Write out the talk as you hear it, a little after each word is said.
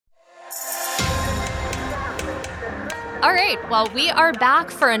All right, well, we are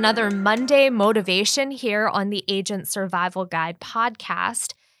back for another Monday Motivation here on the Agent Survival Guide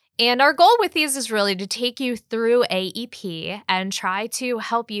podcast. And our goal with these is really to take you through AEP and try to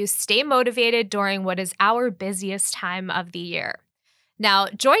help you stay motivated during what is our busiest time of the year. Now,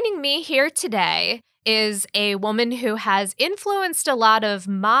 joining me here today is a woman who has influenced a lot of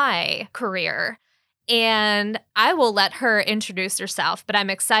my career. And I will let her introduce herself, but I'm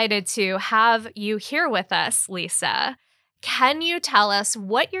excited to have you here with us, Lisa. Can you tell us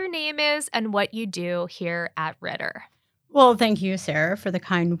what your name is and what you do here at Ritter? Well, thank you, Sarah, for the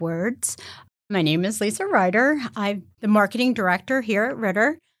kind words. My name is Lisa Ryder. I'm the marketing director here at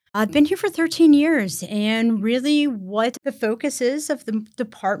Ritter. I've been here for 13 years, and really what the focus is of the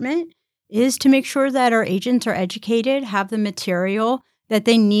department is to make sure that our agents are educated, have the material that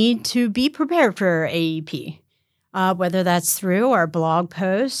they need to be prepared for AEP. Whether that's through our blog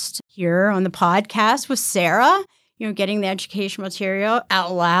post here on the podcast with Sarah, getting the educational material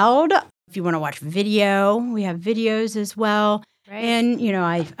out loud. If you want to watch video, we have videos as well. Right. And,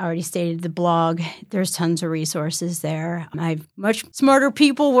 I've already stated the blog. There's tons of resources there. I have much smarter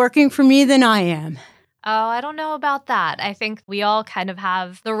people working for me than I am. Oh, I don't know about that. I think we all kind of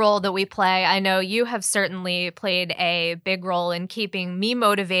have the role that we play. I know you have certainly played a big role in keeping me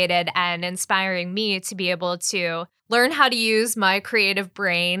motivated and inspiring me to be able to learn how to use my creative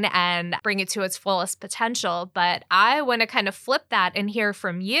brain and bring it to its fullest potential. But I want to kind of flip that and hear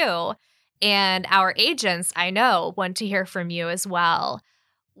from you. And our agents, I know, want to hear from you as well.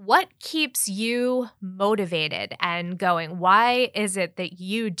 What keeps you motivated and going? Why is it that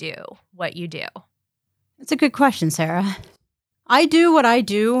you do what you do? That's a good question, Sarah. I do what I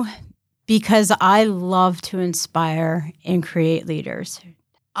do because I love to inspire and create leaders.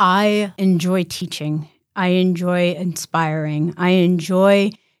 I enjoy teaching. I enjoy inspiring. I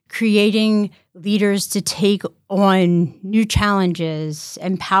enjoy creating leaders to take on new challenges,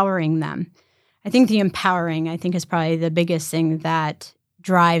 empowering them. I think the empowering, is probably the biggest thing that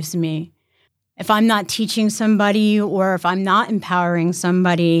drives me. If I'm not teaching somebody or if I'm not empowering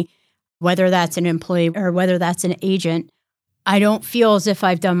somebody, whether that's an employee or whether that's an agent, I don't feel as if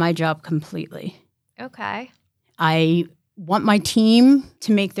I've done my job completely. Okay. I want my team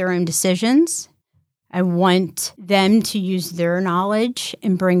to make their own decisions. I want them to use their knowledge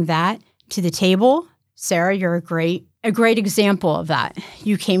and bring that to the table. Sarah, you're a great example of that.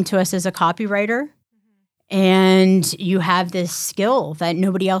 You came to us as a copywriter, and you have this skill that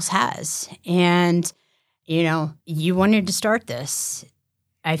nobody else has. And, you wanted to start this.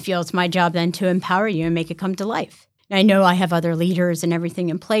 I feel it's my job then to empower you and make it come to life. And I know I have other leaders and everything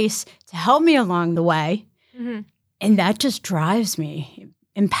in place to help me along the way. Mm-hmm. And that just drives me.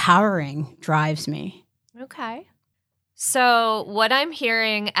 Empowering drives me. Okay. So what I'm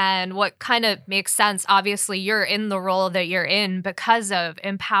hearing and what kind of makes sense, obviously you're in the role that you're in because of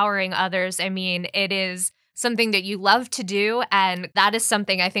empowering others. I mean, it is something that you love to do. And that is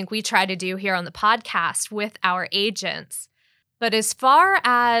something I think we try to do here on the podcast with our agents. But as far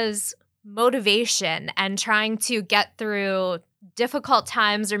as motivation and trying to get through difficult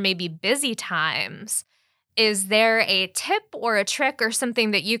times or maybe busy times, is there a tip or a trick or something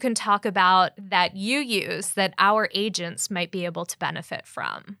that you can talk about that you use that our agents might be able to benefit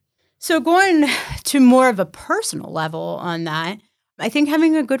from? So going to more of a personal level on that, I think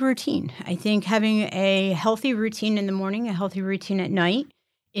having a good routine. I think having a healthy routine in the morning, a healthy routine at night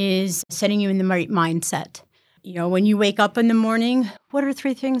is setting you in the right mindset. When you wake up in the morning, what are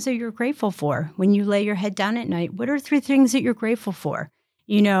 3 things that you're grateful for? When you lay your head down at night, what are 3 things that you're grateful for?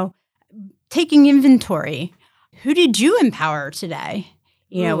 Taking inventory. Who did you empower today?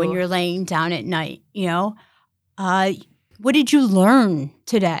 When you're laying down at night, what did you learn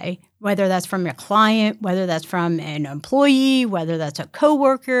today? Whether that's from your client, whether that's from an employee, whether that's a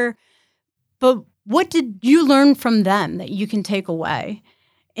coworker. But what did you learn from them that you can take away?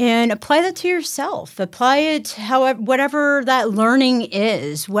 And apply that to yourself. Apply it however, whatever that learning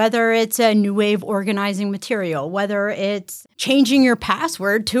is, whether it's a new way of organizing material, whether it's changing your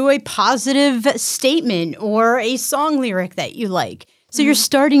password to a positive statement or a song lyric that you like. So you're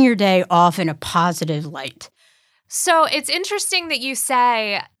starting your day off in a positive light. So it's interesting that you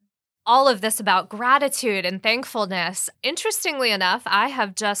say all of this about gratitude and thankfulness. Interestingly enough, I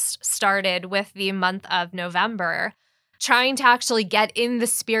have just started with the month of November trying to actually get in the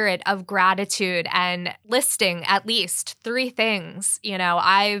spirit of gratitude and listing at least 3 things.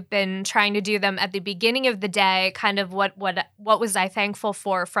 I've been trying to do them at the beginning of the day, kind of what was I thankful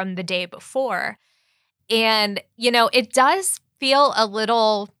for from the day before. And, it does feel a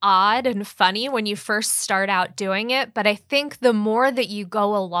little odd and funny when you first start out doing it, but I think the more that you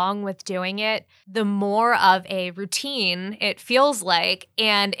go along with doing it, the more of a routine it feels like,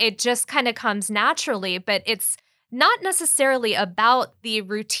 and it just kind of comes naturally, but it's not necessarily about the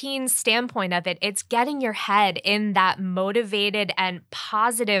routine standpoint of it. It's getting your head in that motivated and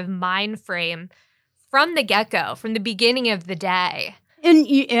positive mind frame from the get-go, from the beginning of the day. And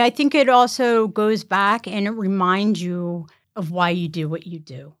I think it also goes back and it reminds you of why you do what you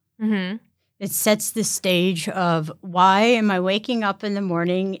do. Mm-hmm. It sets the stage of why am I waking up in the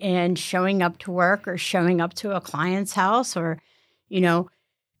morning and showing up to work or showing up to a client's house or,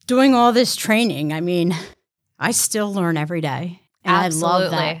 doing all this training. I mean, I still learn every day. And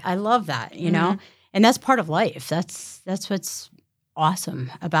Absolutely. I love that, and that's part of life. That's what's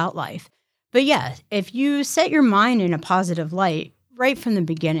awesome about life. But yeah, if you set your mind in a positive light right from the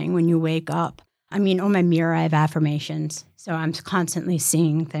beginning when you wake up, I mean, on my mirror, I have affirmations. So I'm constantly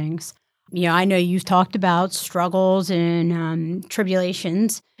seeing things. I know you've talked about struggles and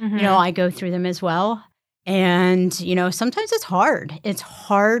tribulations. Mm-hmm. I go through them as well. And, sometimes it's hard. It's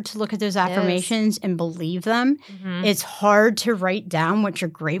hard to look at those affirmations and believe them. Mm-hmm. It's hard to write down what you're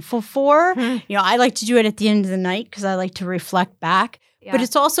grateful for. Mm-hmm. I like to do it at the end of the night because I like to reflect back. Yeah. But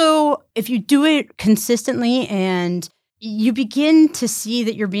it's also, if you do it consistently and you begin to see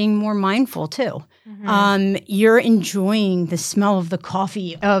that you're being more mindful too. Mm-hmm. You're enjoying the smell of the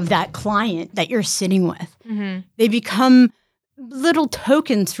coffee of that client that you're sitting with. Mm-hmm. They become little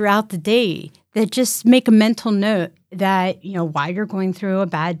tokens throughout the day that just make a mental note that, while you're going through a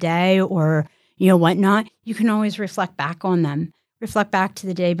bad day or, whatnot, you can always reflect back on them. Reflect back to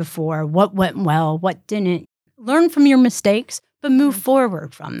the day before, what went well, what didn't. Learn from your mistakes, but move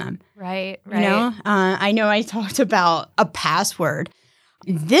forward from them. Right. I know I talked about a password.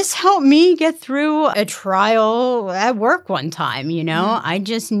 This helped me get through a trial at work one time, I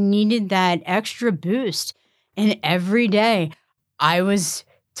just needed that extra boost. And every day I was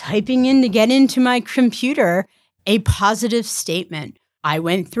typing in to get into my computer a positive statement. I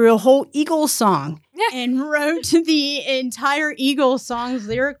went through a whole Eagles song and wrote the entire Eagles songs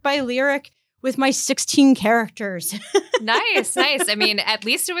lyric by lyric with my 16 characters. Nice. I mean, at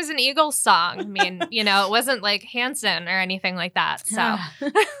least it was an Eagles song. I mean, it wasn't like Hanson or anything like that. So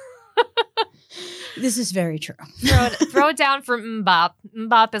this is very true. Throw it down for Mbop.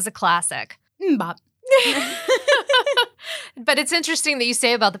 Mbop is a classic. Mbop. But it's interesting that you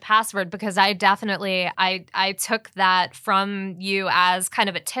say about the password because I definitely, I took that from you as kind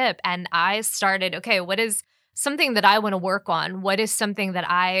of a tip and I started, okay, what is something that I want to work on? What is something that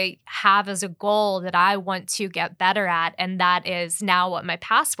I have as a goal that I want to get better at? And that is now what my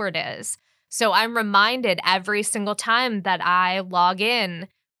password is. So I'm reminded every single time that I log in,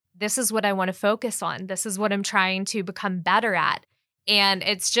 this is what I want to focus on. This is what I'm trying to become better at. And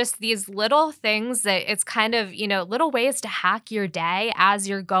it's just these little things that it's kind of, little ways to hack your day as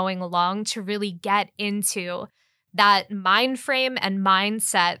you're going along to really get into that mind frame and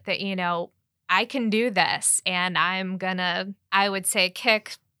mindset that, I can do this and I'm gonna, I would say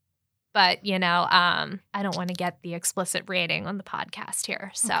kick, but, I don't want to get the explicit rating on the podcast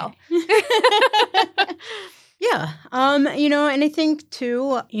here. So, okay. Yeah. And I think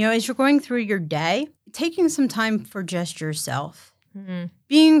too, as you're going through your day, taking some time for just yourself. Mm-hmm.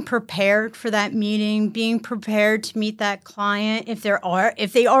 Being prepared for that meeting, being prepared to meet that client. If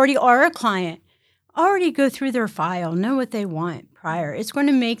they already are a client, already go through their file, know what they want prior. It's going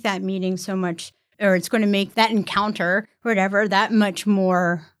to make that meeting it's going to make that encounter or whatever that much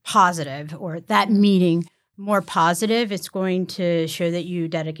more positive or that meeting more positive. It's going to show that you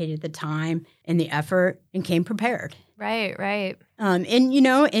dedicated the time and the effort and came prepared. Right. And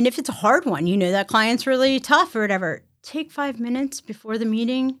if it's a hard one, that client's really tough or whatever, take 5 minutes before the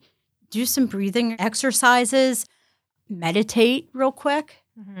meeting, do some breathing exercises, meditate real quick.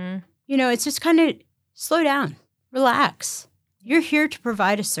 Mm-hmm. It's just kind of slow down, relax. You're here to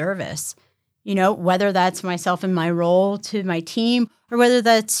provide a service, whether that's myself and my role to my team or whether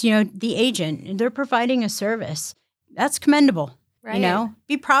that's, the agent. They're providing a service. That's commendable. Right.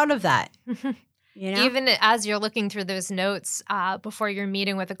 Be proud of that. Even as you're looking through those notes before you're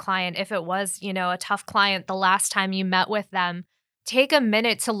meeting with a client, if it was, a tough client the last time you met with them, take a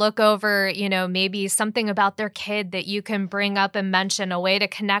minute to look over, maybe something about their kid that you can bring up and mention, a way to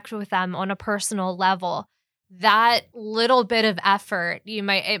connect with them on a personal level. That little bit of effort,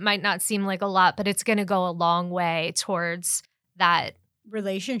 it might not seem like a lot, but it's going to go a long way towards that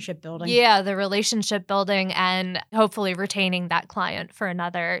relationship building. Yeah, the relationship building and hopefully retaining that client for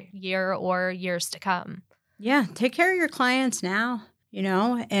another year or years to come. Yeah, take care of your clients now,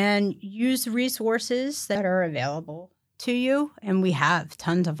 and use the resources that are available to you, and we have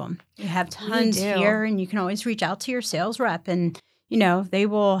tons of them. We have tons here, and you can always reach out to your sales rep, and they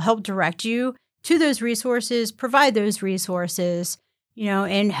will help direct you to those resources, provide those resources,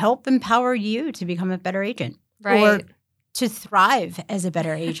 and help empower you to become a better agent. Right. Or to thrive as a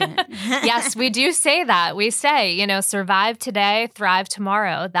better agent. Yes, we do say that. We say, survive today, thrive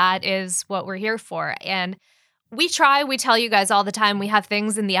tomorrow. That is what we're here for. And we tell you guys all the time, we have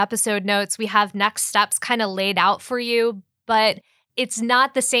things in the episode notes, we have next steps kind of laid out for you, but it's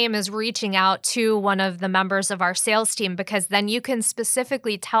not the same as reaching out to one of the members of our sales team, because then you can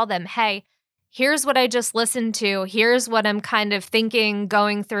specifically tell them, hey, here's what I just listened to. Here's what I'm kind of thinking,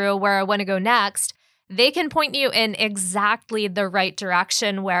 going through, where I want to go next. They can point you in exactly the right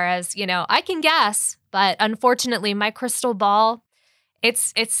direction. Whereas, I can guess, but unfortunately, my crystal ball,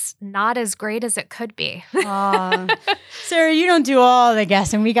 it's not as great as it could be. Sarah, you don't do all the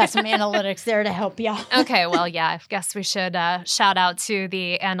guessing. We got some analytics there to help you. Okay, well, yeah, I guess we should shout out to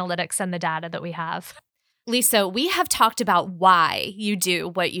the analytics and the data that we have. Lisa, we have talked about why you do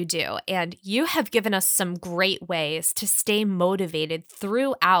what you do, and you have given us some great ways to stay motivated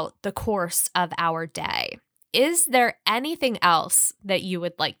throughout the course of our day. Is there anything else that you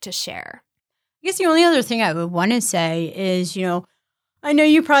would like to share? I guess the only other thing I would want to say is, I know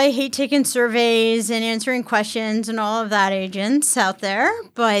you probably hate taking surveys and answering questions and all of that, agents out there.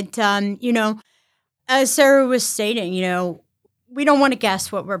 But, as Sarah was stating, we don't want to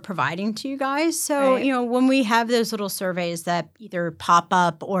guess what we're providing to you guys. So, right. When we have those little surveys that either pop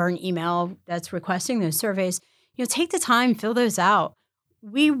up or an email that's requesting those surveys, take the time, fill those out.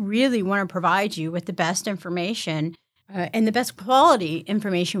 We really want to provide you with the best information and the best quality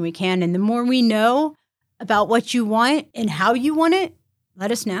information we can. And the more we know about what you want and how you want it,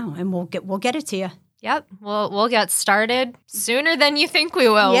 let us know, and we'll get it to you. Yep, we'll get started sooner than you think we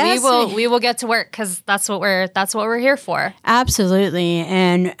will. Yes. We will get to work, because that's what we're here for. Absolutely,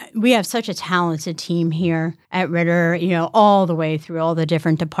 and we have such a talented team here at Ritter. All the way through all the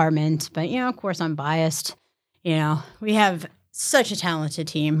different departments. But of course, I'm biased. We have such a talented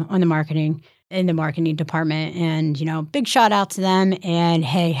team in the marketing department, and big shout out to them. And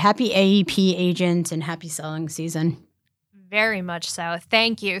hey, happy AEP agents and happy selling season. Very much so.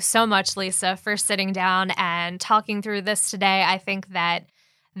 Thank you so much, Lisa, for sitting down and talking through this today. I think that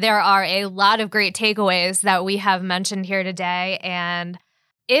there are a lot of great takeaways that we have mentioned here today. And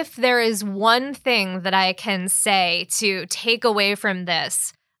if there is one thing that I can say to take away from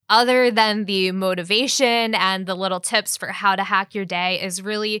this, other than the motivation and the little tips for how to hack your day, is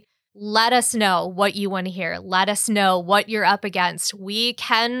really let us know what you want to hear. Let us know what you're up against. We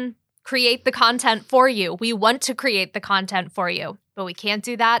can create the content for you. We want to create the content for you, but we can't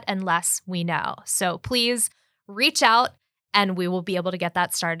do that unless we know. So please reach out and we will be able to get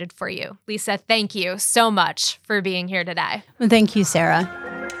that started for you. Lisa, thank you so much for being here today. Well, thank you, Sarah.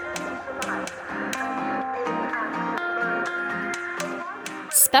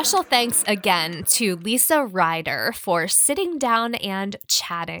 Special thanks again to Lisa Ryder for sitting down and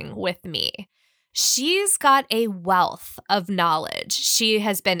chatting with me. She's got a wealth of knowledge. She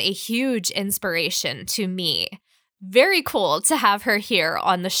has been a huge inspiration to me. Very cool to have her here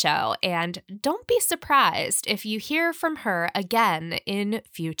on the show, and don't be surprised if you hear from her again in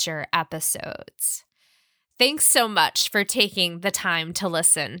future episodes. Thanks so much for taking the time to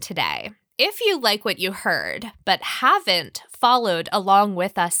listen today. If you like what you heard, but haven't followed along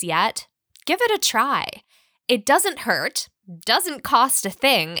with us yet, give it a try. It doesn't hurt, doesn't cost a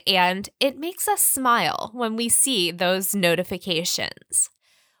thing, and it makes us smile when we see those notifications.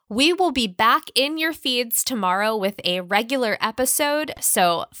 We will be back in your feeds tomorrow with a regular episode,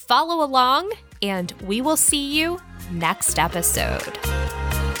 so follow along, and we will see you next episode.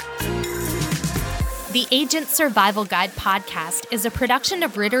 The Agent Survival Guide podcast is a production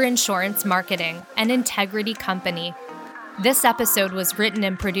of Ritter Insurance Marketing, an Integrity company. This episode was written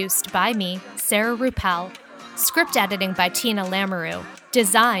and produced by me, Sarah Ruppel. Script editing by Tina Lamoureux.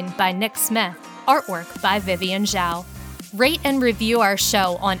 Design by Nick Smith. Artwork by Vivian Zhao. Rate and review our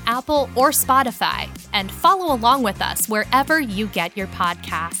show on Apple or Spotify, and follow along with us wherever you get your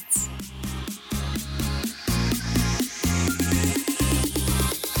podcasts.